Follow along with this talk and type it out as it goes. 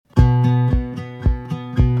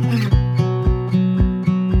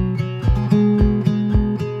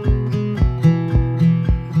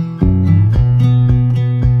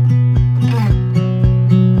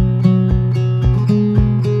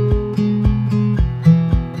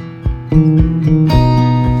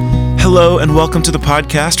Hello and welcome to the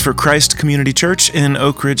podcast for Christ Community Church in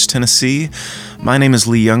Oak Ridge, Tennessee. My name is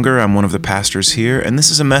Lee Younger. I'm one of the pastors here, and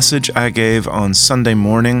this is a message I gave on Sunday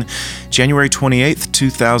morning, January 28th,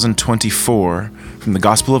 2024, from the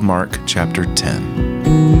Gospel of Mark, chapter 10.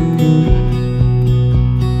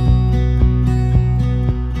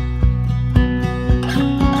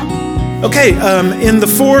 Okay, in the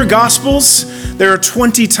four Gospels, there are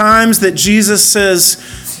 20 times that Jesus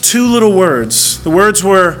says two little words. The words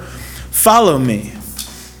were, "Follow me."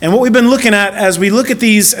 And what we've been looking at as we look at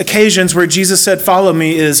these occasions where Jesus said, "Follow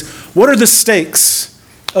me," is what are the stakes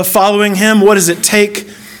of following him? What does it take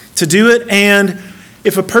to do it? And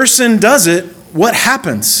if a person does it, what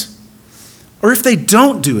happens? Or if they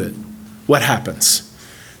don't do it, what happens?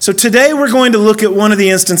 So today we're going to look at one of the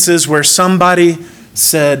instances where somebody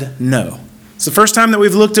said no. It's the first time that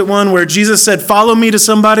we've looked at one where Jesus said, "Follow me" to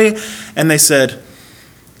somebody, and they said,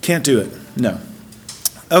 "Can't do it, no."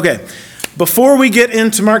 Okay, before we get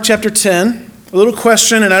into Mark chapter 10, a little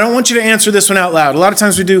question, and I don't want you to answer this one out loud. A lot of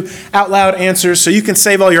times we do out loud answers, so you can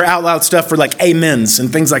save all your out loud stuff for like amens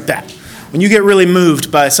and things like that. When you get really moved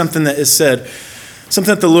by something that is said,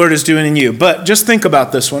 something that the Lord is doing in you. But just think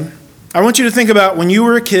about this one. I want you to think about when you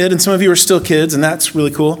were a kid, and some of you are still kids, and that's really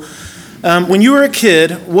cool. When you were a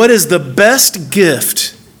kid, what is the best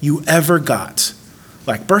gift you ever got?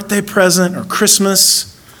 Like birthday present or Christmas?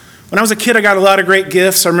 When I was a kid, I got a lot of great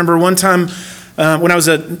gifts. I remember one time when I was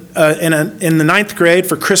in the 9th grade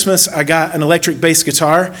for Christmas, I got an electric bass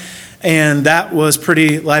guitar, and that was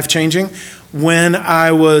pretty life-changing. When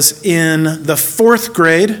I was in the 4th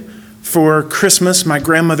grade for Christmas, my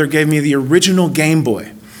grandmother gave me the original Game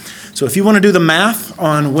Boy. So if you want to do the math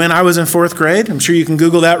on when I was in 4th grade, I'm sure you can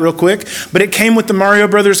Google that real quick. But it came with the Mario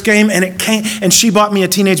Brothers game, and she bought me a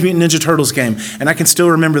Teenage Mutant Ninja Turtles game, and I can still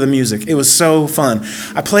remember the music. It was so fun.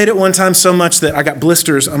 I played it one time so much that I got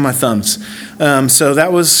blisters on my thumbs. So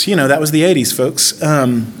that was the 80s, folks.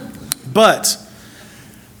 But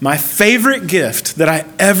my favorite gift that I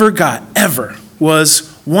ever got, was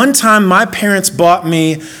one time my parents bought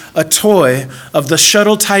me a toy of the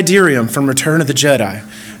Shuttle Tidarium from Return of the Jedi.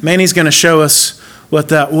 Manny's going to show us what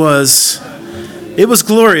that was. It was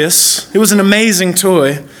glorious. It was an amazing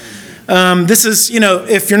toy. This is,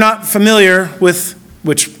 if you're not familiar with,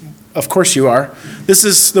 which of course you are, this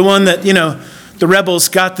is the one that, the rebels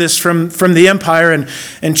got this from the Empire, and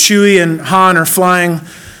Chewie and Han are flying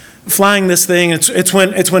this thing. It's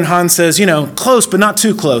when Han says, close but not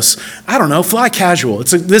too close. I don't know, fly casual.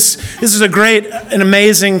 This is a great and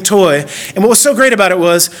amazing toy. And what was so great about it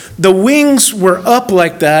was the wings were up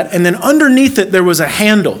like that, and then underneath it there was a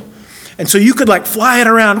handle. And so you could fly it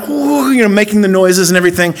around, making the noises and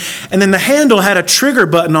everything. And then the handle had a trigger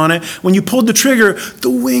button on it. When you pulled the trigger, the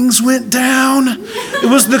wings went down. It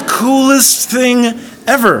was the coolest thing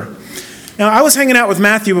ever. Now, I was hanging out with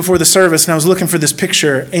Matthew before the service, and I was looking for this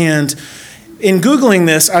picture, and in Googling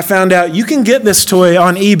this, I found out you can get this toy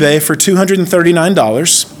on eBay for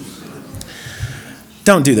 $239.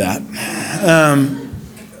 Don't do that.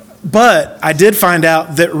 But I did find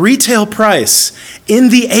out that retail price in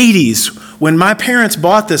the 80s, when my parents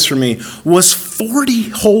bought this for me, was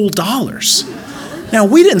 $40 whole. Now,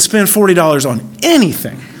 we didn't spend $40 on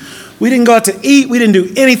anything. We didn't go out to eat. We didn't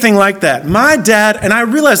do anything like that. My dad, and I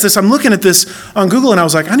realized this, I'm looking at this on Google, and I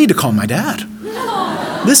was like, I need to call my dad.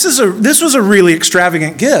 This was a really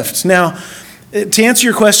extravagant gift. Now, to answer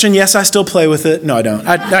your question, yes, I still play with it. No, I don't.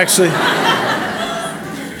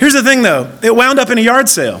 Here's the thing, though. It wound up in a yard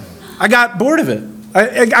sale. I got bored of it.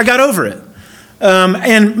 I got over it.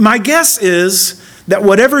 And my guess is that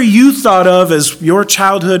whatever you thought of as your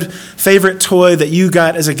childhood favorite toy that you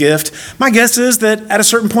got as a gift, my guess is that at a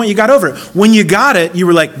certain point you got over it. When you got it, you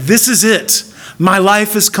were like, this is it. My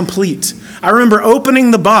life is complete. I remember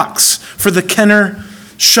opening the box for the Kenner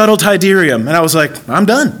Shuttle Tidarium, and I was like, I'm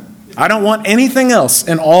done. I don't want anything else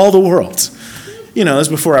in all the world. This was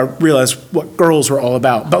before I realized what girls were all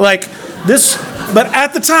about. But but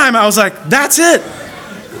at the time, I was like, that's it.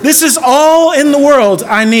 This is all in the world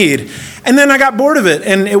I need. And then I got bored of it,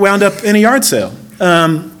 and it wound up in a yard sale.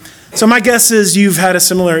 So my guess is you've had a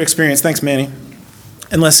similar experience. Thanks, Manny.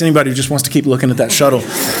 Unless anybody just wants to keep looking at that shuttle.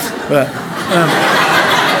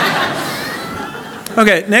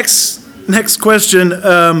 Okay, next question.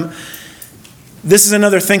 This is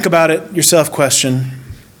another think about it yourself question.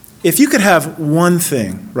 If you could have one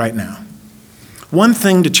thing right now, one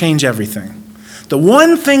thing to change everything, the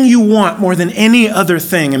one thing you want more than any other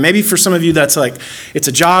thing, and maybe for some of you that's it's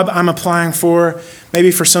a job I'm applying for.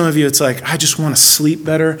 Maybe for some of you it's I just want to sleep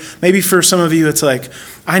better. Maybe for some of you it's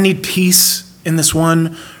I need peace in this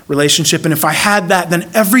one relationship. And if I had that, then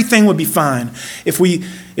everything would be fine. If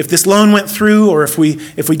this loan went through, or if we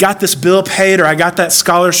got this bill paid, or I got that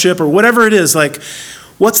scholarship, or whatever it is, like,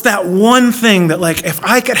 what's that one thing that, like, if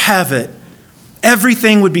I could have it,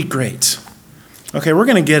 everything would be great? Okay, we're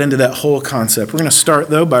going to get into that whole concept. We're going to start,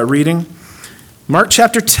 though, by reading Mark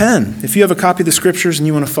chapter 10. If you have a copy of the scriptures and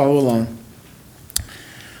you want to follow along,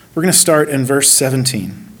 we're going to start in verse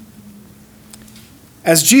 17.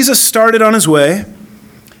 As Jesus started on his way,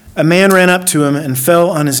 a man ran up to him and fell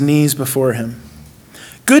on his knees before him.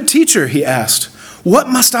 "Good teacher," he asked, "what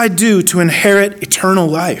must I do to inherit eternal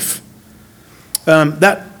life?"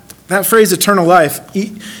 That phrase, eternal life,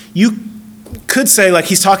 you could say like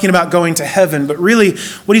he's talking about going to heaven, but really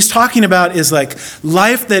what he's talking about is like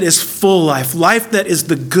life that is full life that is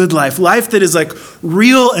the good life that is like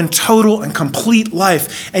real and total and complete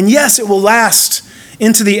life. And yes, it will last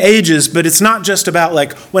into the ages, but it's not just about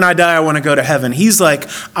like, when I die, I want to go to heaven. He's like,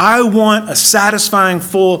 I want a satisfying,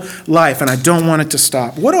 full life, and I don't want it to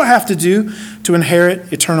stop. What do I have to do to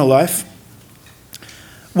inherit eternal life?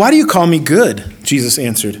 "Why do you call me good?" Jesus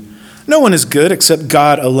answered. "No one is good except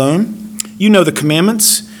God alone. You know the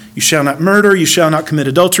commandments. You shall not murder. You shall not commit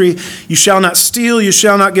adultery. You shall not steal. You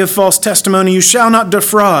shall not give false testimony. You shall not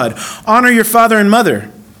defraud. Honor your father and mother."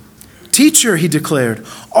 "Teacher," he declared,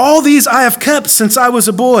 "all these I have kept since I was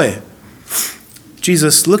a boy."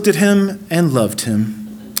 Jesus looked at him and loved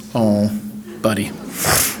him. "Oh, buddy.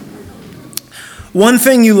 One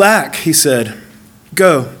thing you lack," he said.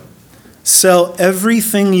 "Go, sell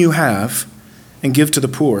everything you have and give to the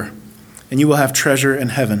poor, and you will have treasure in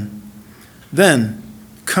heaven. Then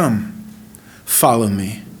come, follow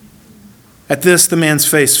me." At this, the man's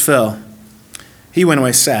face fell. He went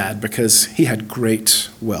away sad because he had great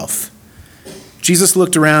wealth. Jesus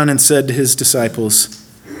looked around and said to his disciples,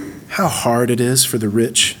 "How hard it is for the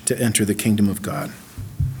rich to enter the kingdom of God."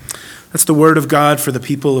 That's the word of God for the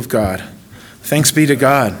people of God. Thanks be to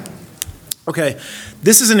God. Okay,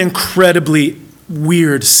 this is an incredibly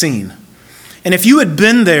weird scene. And if you had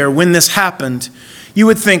been there when this happened, you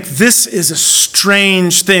would think, this is a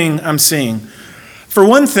strange thing I'm seeing. For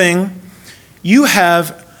one thing, you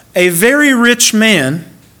have a very rich man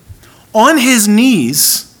on his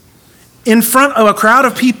knees in front of a crowd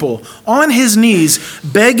of people, on his knees,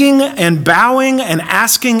 begging and bowing and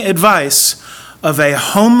asking advice of a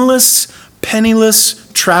homeless, penniless,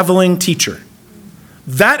 traveling teacher.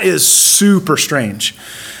 That is super strange.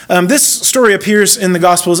 This story appears in the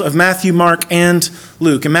Gospels of Matthew, Mark, and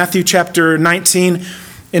Luke. In Matthew chapter 19,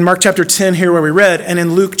 in Mark chapter 10 here where we read, and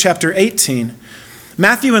in Luke chapter 18.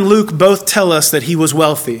 Matthew and Luke both tell us that he was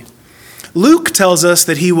wealthy. Luke tells us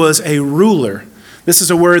that he was a ruler. This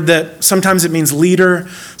is a word that sometimes it means leader,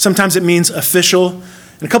 sometimes it means official.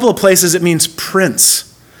 In a couple of places it means prince.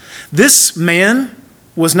 This man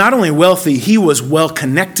was not only wealthy, he was well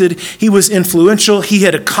connected, he was influential, he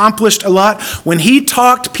had accomplished a lot. When he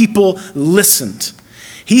talked, people listened.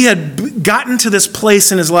 He had gotten to this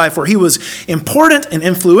place in his life where he was important and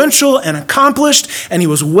influential and accomplished, and he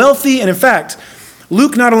was wealthy. And in fact,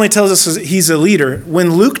 Luke not only tells us he's a leader,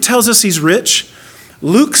 when Luke tells us he's rich,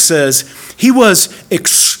 Luke says he was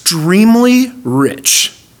extremely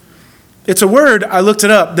rich. It's a word, I looked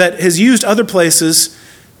it up, that is used other places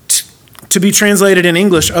to be translated in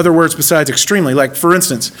English, other words besides extremely. Like, for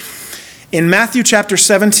instance, in Matthew chapter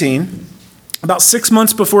 17, about 6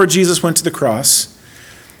 months before Jesus went to the cross,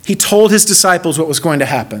 he told his disciples what was going to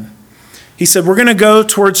happen. He said, we're going to go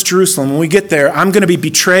towards Jerusalem. When we get there, I'm going to be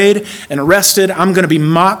betrayed and arrested. I'm going to be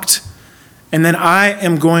mocked. And then I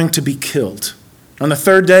am going to be killed. On the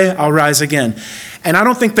third day, I'll rise again. And I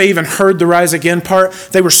don't think they even heard the rise again part.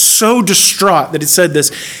 They were so distraught that it said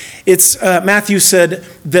this. Matthew said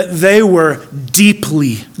that they were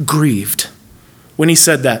deeply grieved when he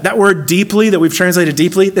said that. That word deeply that we've translated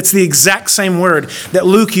deeply, that's the exact same word that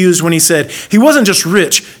Luke used when he said he wasn't just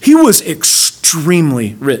rich, he was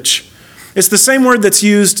extremely rich. It's the same word that's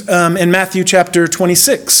used in Matthew chapter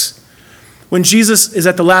 26. When Jesus is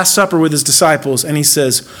at the Last Supper with his disciples and he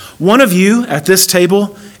says, one of you at this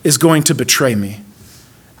table is going to betray me.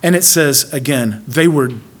 And it says, again, they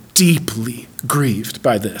were deeply grieved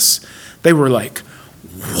by this. They were like,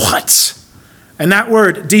 what? And that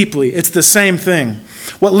word, deeply, it's the same thing.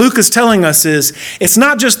 What Luke is telling us is, it's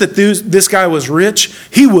not just that this guy was rich,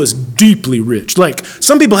 he was deeply rich. Like,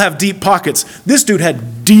 some people have deep pockets. This dude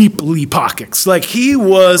had deeply pockets. Like, he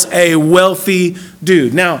was a wealthy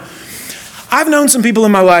dude. Now, I've known some people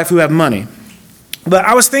in my life who have money, but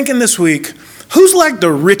I was thinking this week, who's like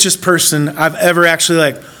the richest person I've ever actually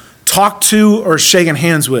like talked to or shaken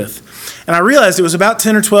hands with? And I realized it was about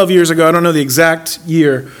 10 or 12 years ago, I don't know the exact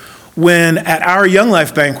year, when at our Young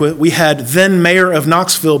Life banquet, we had then Mayor of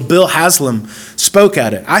Knoxville, Bill Haslam, spoke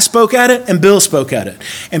at it. I spoke at it and Bill spoke at it.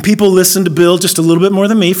 And people listened to Bill just a little bit more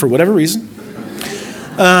than me for whatever reason.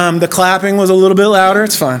 The clapping was a little bit louder.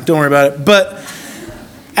 It's fine. Don't worry about it. But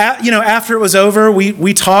after it was over,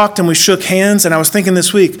 we talked and we shook hands. And I was thinking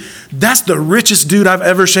this week, that's the richest dude I've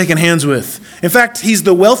ever shaken hands with. In fact, he's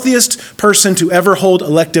the wealthiest person to ever hold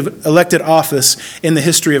elected office in the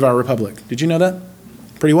history of our republic. Did you know that?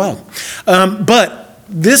 Pretty wild. But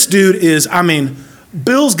this dude is,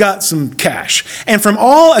 Bill's got some cash. And from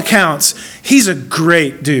all accounts, he's a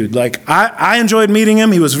great dude. Like, I enjoyed meeting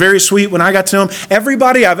him. He was very sweet when I got to know him.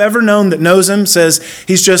 Everybody I've ever known that knows him says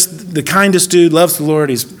he's just the kindest dude, loves the Lord.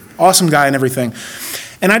 He's an awesome guy and everything.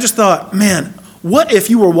 And I just thought, man, what if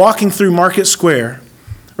you were walking through Market Square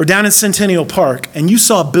or down in Centennial Park and you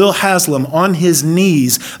saw Bill Haslam on his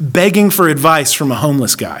knees begging for advice from a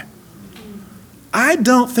homeless guy? I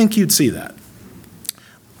don't think you'd see that.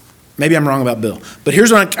 Maybe I'm wrong about Bill, but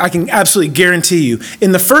here's what I can absolutely guarantee you.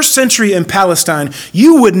 In the first century in Palestine,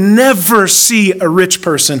 you would never see a rich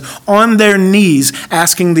person on their knees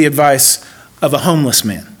asking the advice of a homeless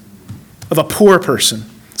man, of a poor person,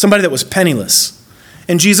 somebody that was penniless.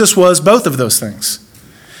 And Jesus was both of those things.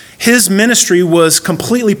 His ministry was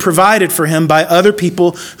completely provided for him by other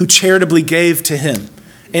people who charitably gave to him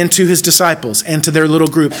and to his disciples and to their little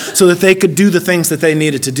group so that they could do the things that they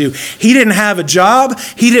needed to do. He didn't have a job.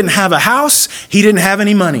 He didn't have a house. He didn't have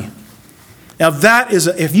any money. Now that is,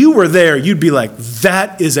 if you were there, you'd be like,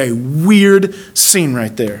 that is a weird scene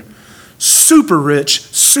right there. Super rich,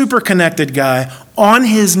 super connected guy on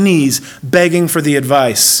his knees begging for the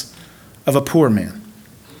advice of a poor man.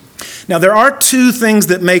 Now there are two things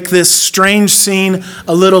that make this strange scene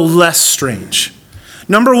a little less strange.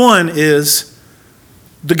 Number one is,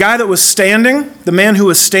 the guy that was standing, the man who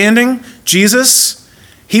was standing, Jesus,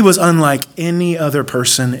 he was unlike any other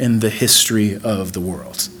person in the history of the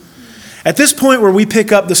world. At this point where we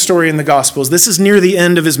pick up the story in the Gospels, this is near the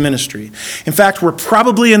end of his ministry. In fact, we're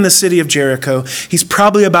probably in the city of Jericho. He's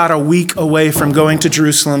probably about a week away from going to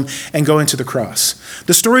Jerusalem and going to the cross.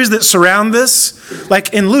 The stories that surround this,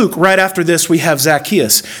 like in Luke, right after this, we have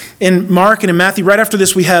Zacchaeus. In Mark and in Matthew, right after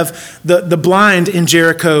this, we have the blind in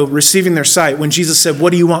Jericho receiving their sight when Jesus said,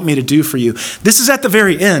 "What do you want me to do for you?" This is at the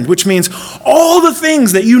very end, which means all the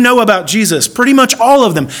things that you know about Jesus, pretty much all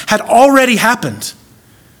of them, had already happened.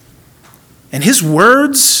 And his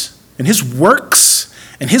words and his works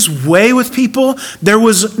and his way with people, there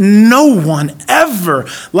was no one ever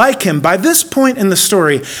like him. By this point in the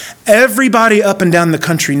story, everybody up and down the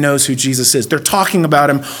country knows who Jesus is. They're talking about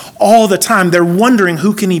him all the time. They're wondering,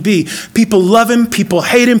 who can he be? People love him. People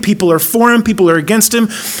hate him. People are for him. People are against him.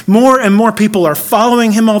 More and more people are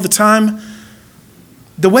following him all the time.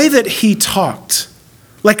 The way that he talked,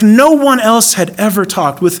 like no one else had ever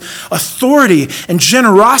talked, with authority and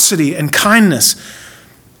generosity and kindness.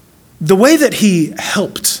 The way that he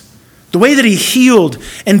helped, the way that he healed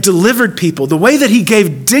and delivered people, the way that he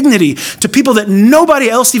gave dignity to people that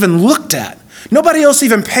nobody else even looked at, nobody else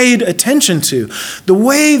even paid attention to, the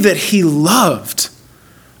way that he loved,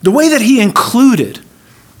 the way that he included.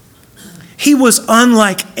 He was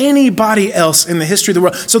unlike anybody else in the history of the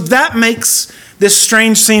world. So that makes this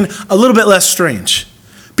strange scene a little bit less strange.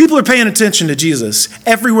 People are paying attention to Jesus.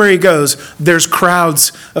 Everywhere he goes, there's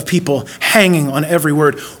crowds of people hanging on every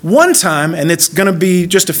word. One time, and it's going to be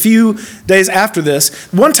just a few days after this,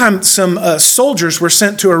 one time some soldiers were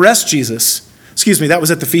sent to arrest Jesus. Excuse me, that was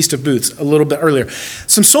at the Feast of Booths a little bit earlier.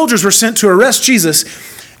 Some soldiers were sent to arrest Jesus,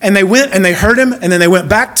 and they went and they heard him, and then they went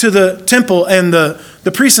back to the temple, and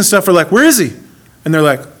the priests and stuff were like, "Where is he?" And they're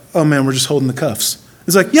like, "Oh man, we're just holding the cuffs."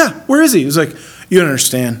 It's like, "Yeah, where is he?" It's like, "You don't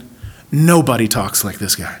understand. Nobody talks like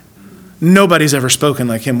this guy. Nobody's ever spoken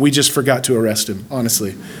like him. We just forgot to arrest him,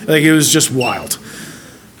 honestly." Like, it was just wild.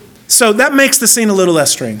 So that makes the scene a little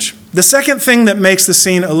less strange. The second thing that makes the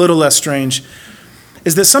scene a little less strange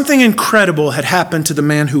is that something incredible had happened to the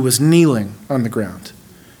man who was kneeling on the ground.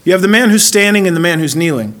 You have the man who's standing and the man who's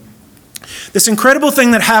kneeling. This incredible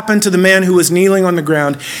thing that happened to the man who was kneeling on the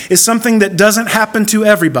ground is something that doesn't happen to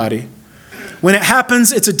everybody. When it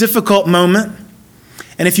happens, it's a difficult moment.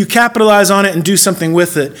 And if you capitalize on it and do something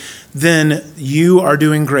with it, then you are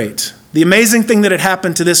doing great. The amazing thing that had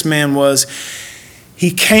happened to this man was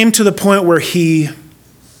he came to the point where he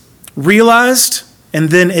realized and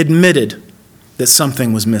then admitted that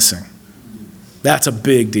something was missing. That's a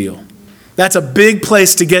big deal. That's a big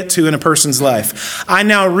place to get to in a person's life. I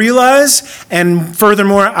now realize, and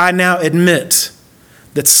furthermore, I now admit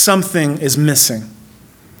that something is missing.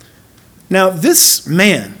 Now, this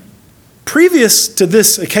man, previous to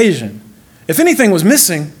this occasion, if anything was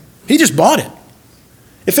missing, He just bought it.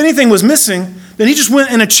 If anything was missing, then he just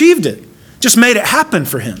went and achieved it, just made it happen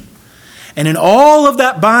for him. And in all of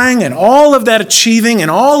that buying and all of that achieving and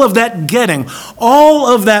all of that getting, all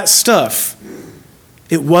of that stuff,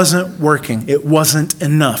 it wasn't working. It wasn't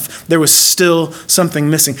enough. There was still something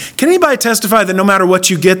missing. Can anybody testify that no matter what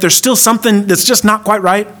you get, there's still something that's just not quite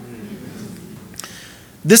right?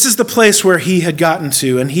 This is the place where he had gotten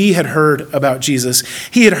to, and he had heard about Jesus.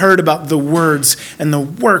 He had heard about the words and the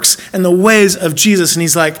works and the ways of Jesus, and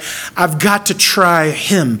he's like, I've got to try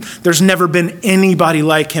him. There's never been anybody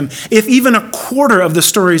like him. If even a quarter of the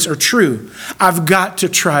stories are true, I've got to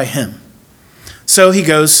try him. So he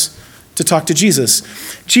goes to talk to Jesus.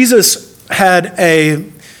 Jesus had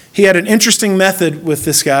an interesting method with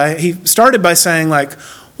this guy. He started by saying like,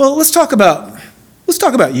 well, let's talk about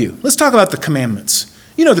you. Let's talk about the commandments.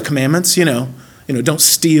 You know the commandments, don't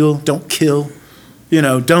steal, don't kill,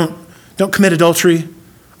 don't commit adultery,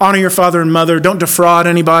 honor your father and mother, don't defraud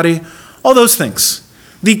anybody, all those things.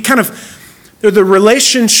 They're the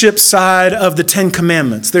relationship side of the Ten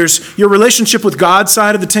Commandments. There's your relationship with God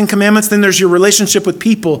side of the Ten Commandments, then there's your relationship with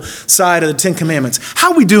people side of the Ten Commandments.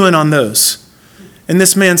 How are we doing on those? And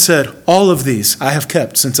this man said, all of these I have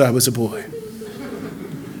kept since I was a boy.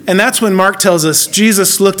 And that's when Mark tells us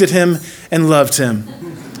Jesus looked at him and loved him.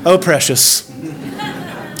 Oh, precious.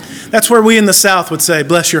 That's where we in the South would say,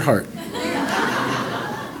 bless your heart.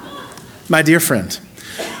 My dear friend.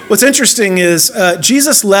 What's interesting is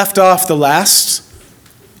Jesus left off the last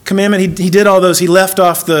commandment. He did all those. He left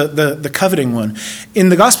off the coveting one. In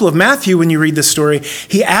the Gospel of Matthew, when you read this story,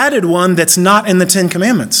 he added one that's not in the Ten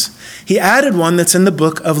Commandments. He added one that's in the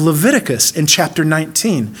book of Leviticus in chapter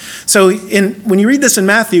 19. So when you read this in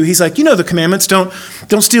Matthew, he's like, the commandments, don't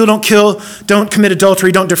steal, don't kill, don't commit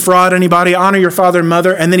adultery, don't defraud anybody, honor your father and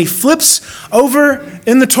mother. And then he flips over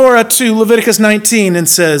in the Torah to Leviticus 19 and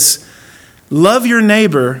says, love your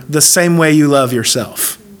neighbor the same way you love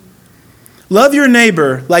yourself. Love your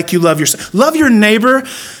neighbor like you love yourself. Love your neighbor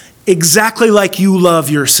exactly like you love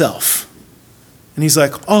yourself. And he's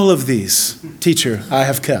like, all of these, teacher, I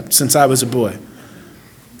have kept since I was a boy.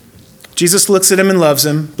 Jesus looks at him and loves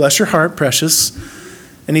him. Bless your heart, precious.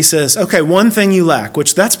 And he says, okay, one thing you lack,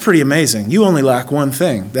 which that's pretty amazing. You only lack one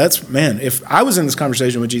thing. If I was in this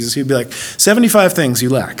conversation with Jesus, he'd be like, 75 things you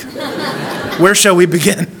lack. Where shall we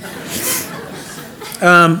begin?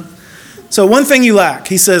 So one thing you lack,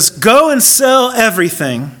 he says, go and sell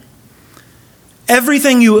everything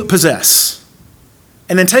you possess.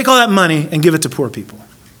 And then take all that money and give it to poor people.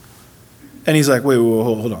 And he's like, wait,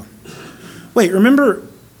 hold on. Wait, remember,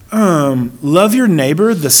 love your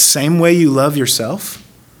neighbor the same way you love yourself?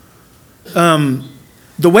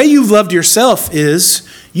 The way you've loved yourself is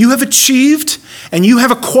you have achieved and you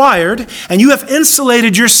have acquired and you have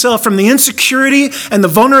insulated yourself from the insecurity and the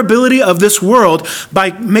vulnerability of this world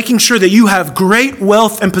by making sure that you have great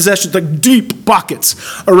wealth and possessions, like deep pockets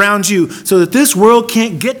around you, so that this world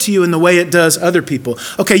can't get to you in the way it does other people.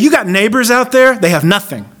 Okay, you got neighbors out there, they have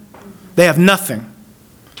nothing. They have nothing.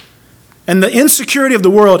 And the insecurity of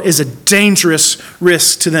the world is a dangerous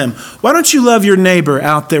risk to them. Why don't you love your neighbor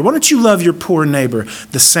out there? Why don't you love your poor neighbor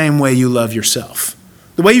the same way you love yourself?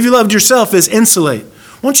 The way you loved yourself is insulate.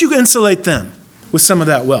 Why don't you insulate them with some of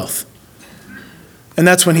that wealth? And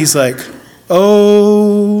that's when he's like,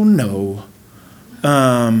 oh, no.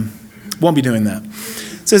 Won't be doing that.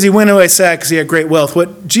 It says he went away sad because he had great wealth.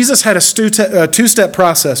 Jesus had a two-step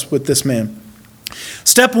process with this man.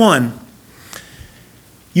 Step one,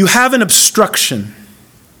 you have an obstruction,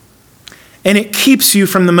 and it keeps you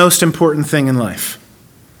from the most important thing in life.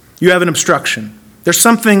 You have an obstruction. There's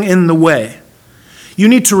something in the way. You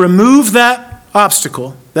need to remove that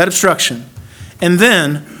obstacle, that obstruction, and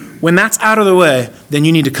then, when that's out of the way, then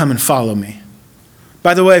you need to come and follow me.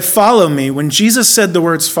 By the way, follow me, when Jesus said the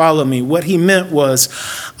words follow me, what he meant was,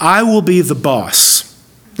 I will be the boss.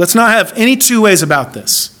 Let's not have any two ways about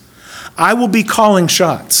this. I will be calling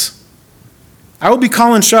shots. I will be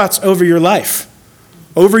calling shots over your life,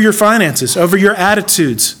 over your finances, over your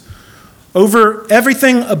attitudes, over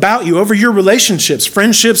everything about you, over your relationships,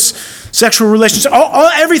 friendships, sexual relationships,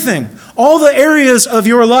 everything, all the areas of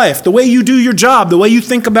your life, the way you do your job, the way you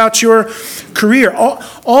think about your career,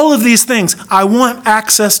 all of these things. I want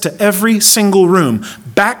access to every single room,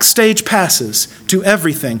 backstage passes to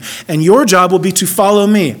everything, and your job will be to follow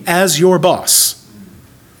me as your boss.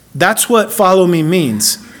 That's what follow me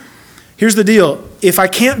means. Here's the deal. If I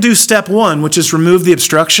can't do step one, which is remove the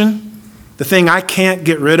obstruction, the thing I can't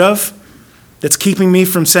get rid of that's keeping me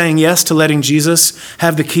from saying yes to letting Jesus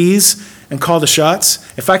have the keys and call the shots,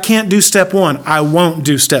 if I can't do step one, I won't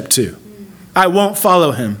do step two. I won't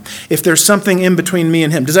follow him if there's something in between me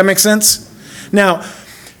and him. Does that make sense? Now,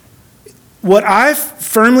 what I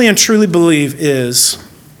firmly and truly believe is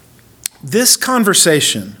this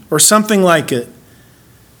conversation, or something like it,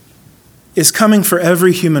 is coming for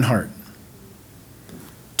every human heart.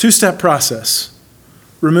 Two-step process.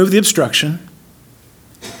 Remove the obstruction,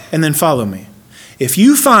 and then follow me. If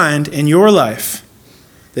you find in your life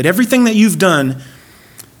that everything that you've done,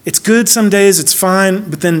 it's good some days, it's fine,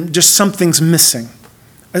 but then just something's missing.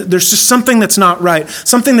 There's just something that's not right,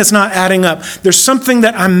 something that's not adding up. There's something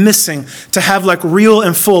that I'm missing to have like real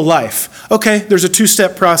and full life. Okay, there's a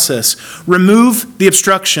two-step process. Remove the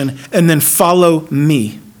obstruction and then follow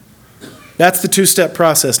me. That's the two-step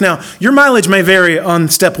process. Now, your mileage may vary on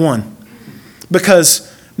step one, because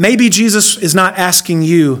maybe Jesus is not asking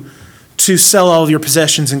you to sell all of your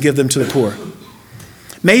possessions and give them to the poor.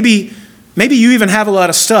 Maybe you even have a lot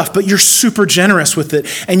of stuff, but you're super generous with it,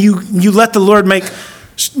 and you let the Lord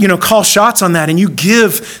call shots on that, and you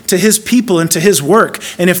give to his people and to his work.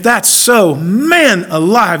 And if that's so, man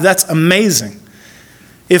alive, that's amazing.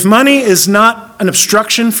 If money is not an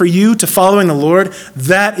obstruction for you to following the Lord,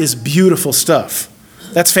 that is beautiful stuff.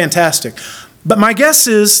 That's fantastic. But my guess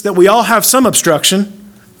is that we all have some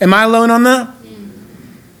obstruction. Am I alone on that?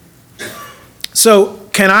 So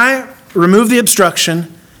can I remove the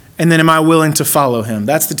obstruction, and then am I willing to follow him?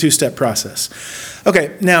 That's the two-step process.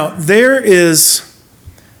 Okay, now there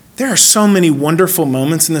are so many wonderful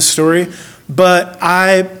moments in this story, but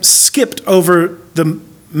I skipped over the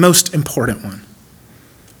most important one,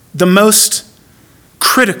 the most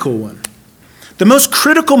critical one. The most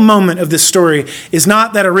critical moment of this story is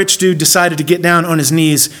not that a rich dude decided to get down on his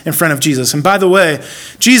knees in front of Jesus. And by the way,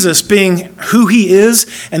 Jesus, being who he is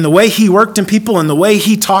and the way he worked in people and the way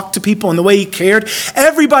he talked to people and the way he cared,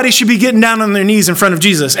 everybody should be getting down on their knees in front of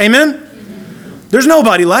Jesus. Amen? There's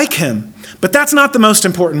nobody like him. But that's not the most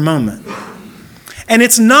important moment. And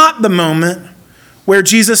it's not the moment where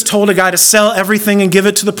Jesus told a guy to sell everything and give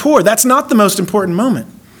it to the poor. That's not the most important moment.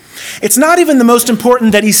 It's not even the most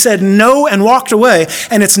important that he said no and walked away.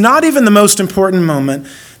 And it's not even the most important moment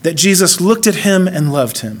that Jesus looked at him and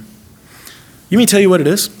loved him. You mean tell you what it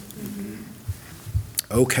is?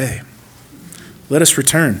 Okay. Let us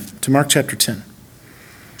return to Mark chapter 10.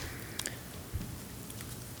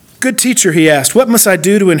 Good teacher, he asked, what must I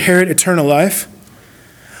do to inherit eternal life?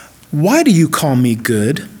 Why do you call me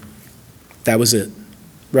good? That was it,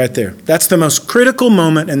 right there. That's the most critical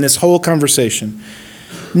moment in this whole conversation.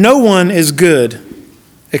 No one is good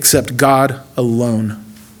except God alone.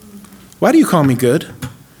 Why do you call me good?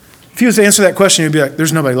 If he was to answer that question, he'd be like,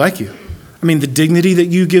 there's nobody like you. I mean, the dignity that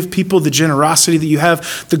you give people, the generosity that you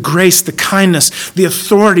have, the grace, the kindness, the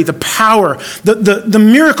authority, the power, the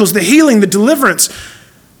miracles, the healing, the deliverance.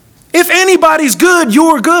 If anybody's good,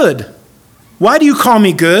 you're good. Why do you call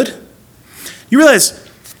me good? You realize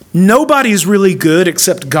nobody's really good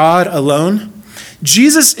except God alone.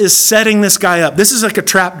 Jesus is setting this guy up. This is like a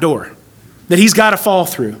trap door that he's got to fall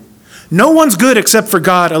through. No one's good except for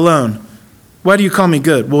God alone. Why do you call me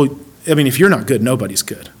good? Well, I mean, if you're not good, nobody's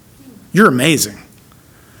good. You're amazing.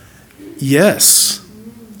 Yes.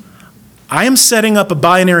 I am setting up a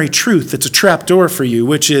binary truth that's a trap door for you,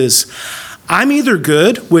 which is I'm either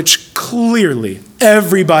good, which clearly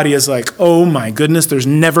everybody is like, oh my goodness, there's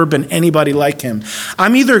never been anybody like him.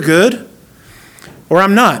 I'm either good or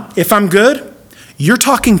I'm not. If I'm good, you're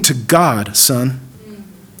talking to God, son.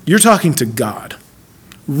 You're talking to God.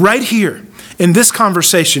 Right here in this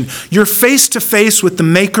conversation, you're face to face with the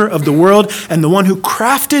maker of the world and the one who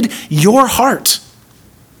crafted your heart.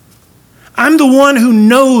 I'm the one who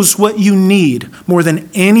knows what you need more than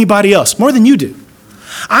anybody else, more than you do.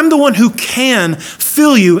 I'm the one who can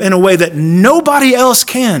fill you in a way that nobody else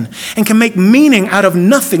can and can make meaning out of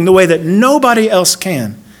nothing the way that nobody else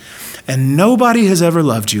can. And nobody has ever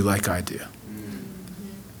loved you like I do.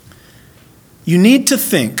 You need to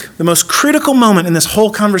think, the most critical moment in this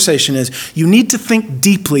whole conversation is you need to think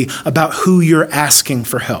deeply about who you're asking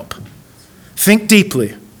for help. Think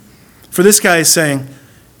deeply. For this guy is saying,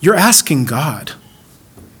 you're asking God.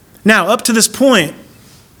 Now, up to this point,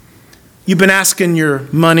 you've been asking your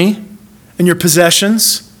money and your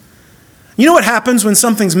possessions. You know what happens when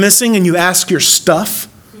something's missing and you ask your stuff?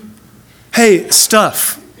 Hey,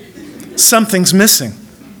 stuff, something's missing.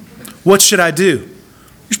 What should I do?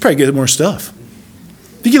 You should probably get more stuff.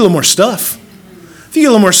 If you get a little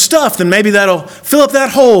more stuff, then maybe that'll fill up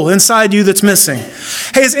that hole inside you that's missing.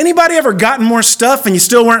 Hey, has anybody ever gotten more stuff and you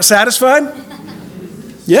still weren't satisfied?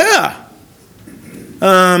 Yeah.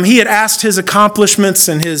 He had asked his accomplishments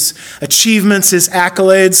and his achievements, his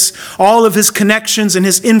accolades, all of his connections and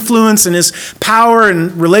his influence and his power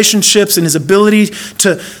and relationships and his ability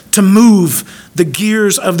to move the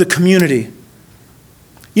gears of the community.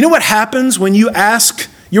 You know what happens when you ask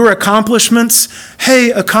your accomplishments, hey,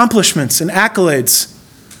 accomplishments and accolades,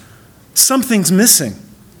 something's missing.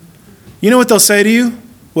 You know what they'll say to you?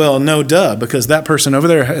 Well, no duh, because that person over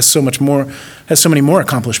there has so many more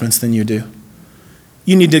accomplishments than you do.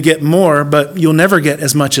 You need to get more, but you'll never get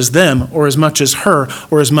as much as them or as much as her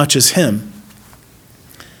or as much as him.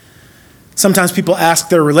 Sometimes people ask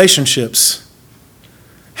their relationships,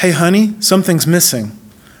 hey, honey, something's missing.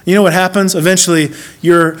 You know what happens? Eventually,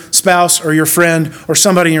 your spouse or your friend or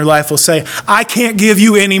somebody in your life will say, I can't give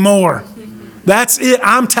you any more. That's it.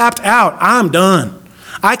 I'm tapped out. I'm done.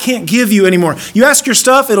 I can't give you any more. You ask your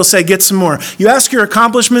stuff, it'll say, get some more. You ask your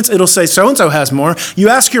accomplishments, it'll say, so-and-so has more. You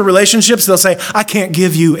ask your relationships, they'll say, I can't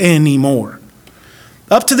give you any more.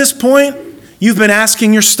 Up to this point, you've been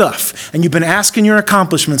asking your stuff, and you've been asking your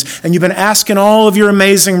accomplishments, and you've been asking all of your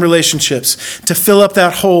amazing relationships to fill up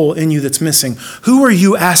that hole in you that's missing. Who are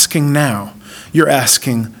you asking now? You're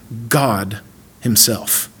asking God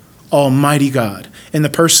himself, Almighty God, in the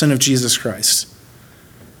person of Jesus Christ.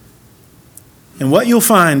 And what you'll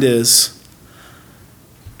find is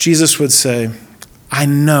Jesus would say, I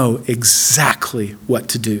know exactly what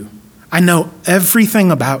to do. I know everything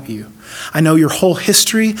about you. I know your whole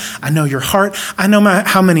history. I know your heart. I know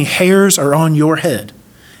how many hairs are on your head.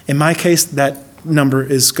 In my case, that number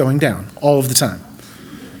is going down all of the time.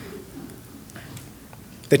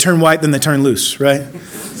 They turn white, then they turn loose, right?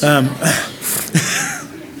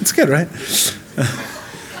 It's good, right?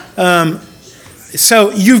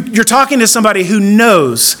 So you're talking to somebody who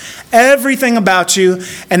knows everything about you,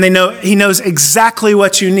 and he knows exactly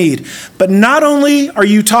what you need. But not only are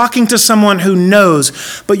you talking to someone who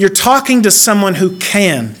knows, but you're talking to someone who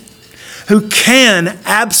can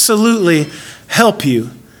absolutely help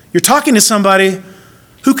you. You're talking to somebody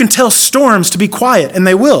who can tell storms to be quiet, and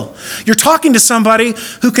they will. You're talking to somebody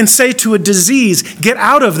who can say to a disease, get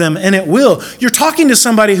out of them, and it will. You're talking to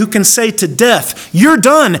somebody who can say to death, you're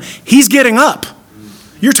done, he's getting up.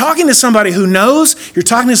 You're talking to somebody who knows, you're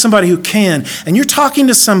talking to somebody who can, and you're talking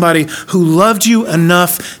to somebody who loved you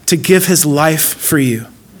enough to give his life for you,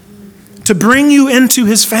 to bring you into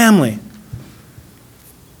his family.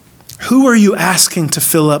 Who are you asking to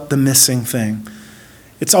fill up the missing thing?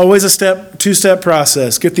 It's always a two-step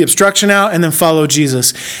process. Get the obstruction out and then follow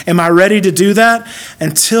Jesus. Am I ready to do that?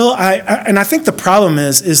 And I think the problem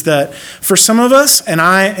is that for some of us, and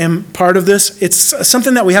I am part of this, it's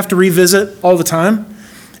something that we have to revisit all the time,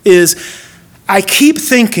 is I keep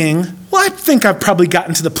thinking, well, I think I've probably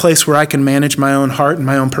gotten to the place where I can manage my own heart and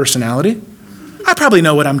my own personality. I probably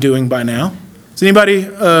know what I'm doing by now. Does anybody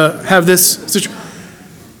have this situation?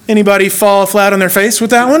 Anybody fall flat on their face with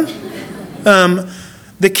that one?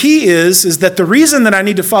 The key is that the reason that I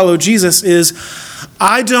need to follow Jesus is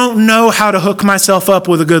I don't know how to hook myself up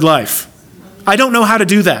with a good life. I don't know how to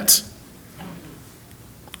do that.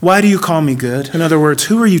 Why do you call me good? In other words,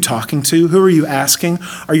 who are you talking to? Who are you asking?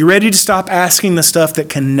 Are you ready to stop asking the stuff that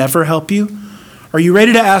can never help you? Are you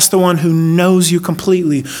ready to ask the one who knows you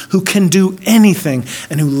completely, who can do anything,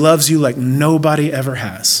 and who loves you like nobody ever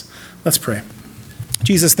has? Let's pray.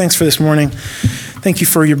 Jesus, thanks for this morning. Thank you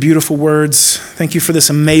for your beautiful words. Thank you for this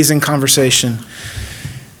amazing conversation.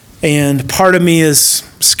 And part of me is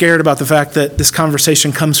scared about the fact that this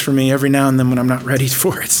conversation comes for me every now and then when I'm not ready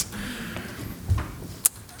for it.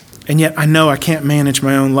 And yet I know I can't manage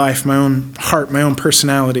my own life, my own heart, my own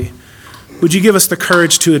personality. Would you give us the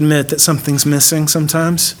courage to admit that something's missing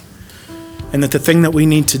sometimes? And that the thing that we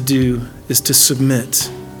need to do is to submit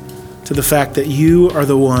to the fact that you are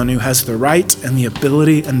the one who has the right and the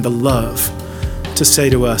ability and the love to say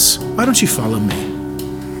to us, why don't you follow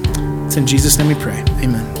me? It's in Jesus' name we pray.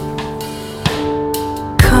 Amen.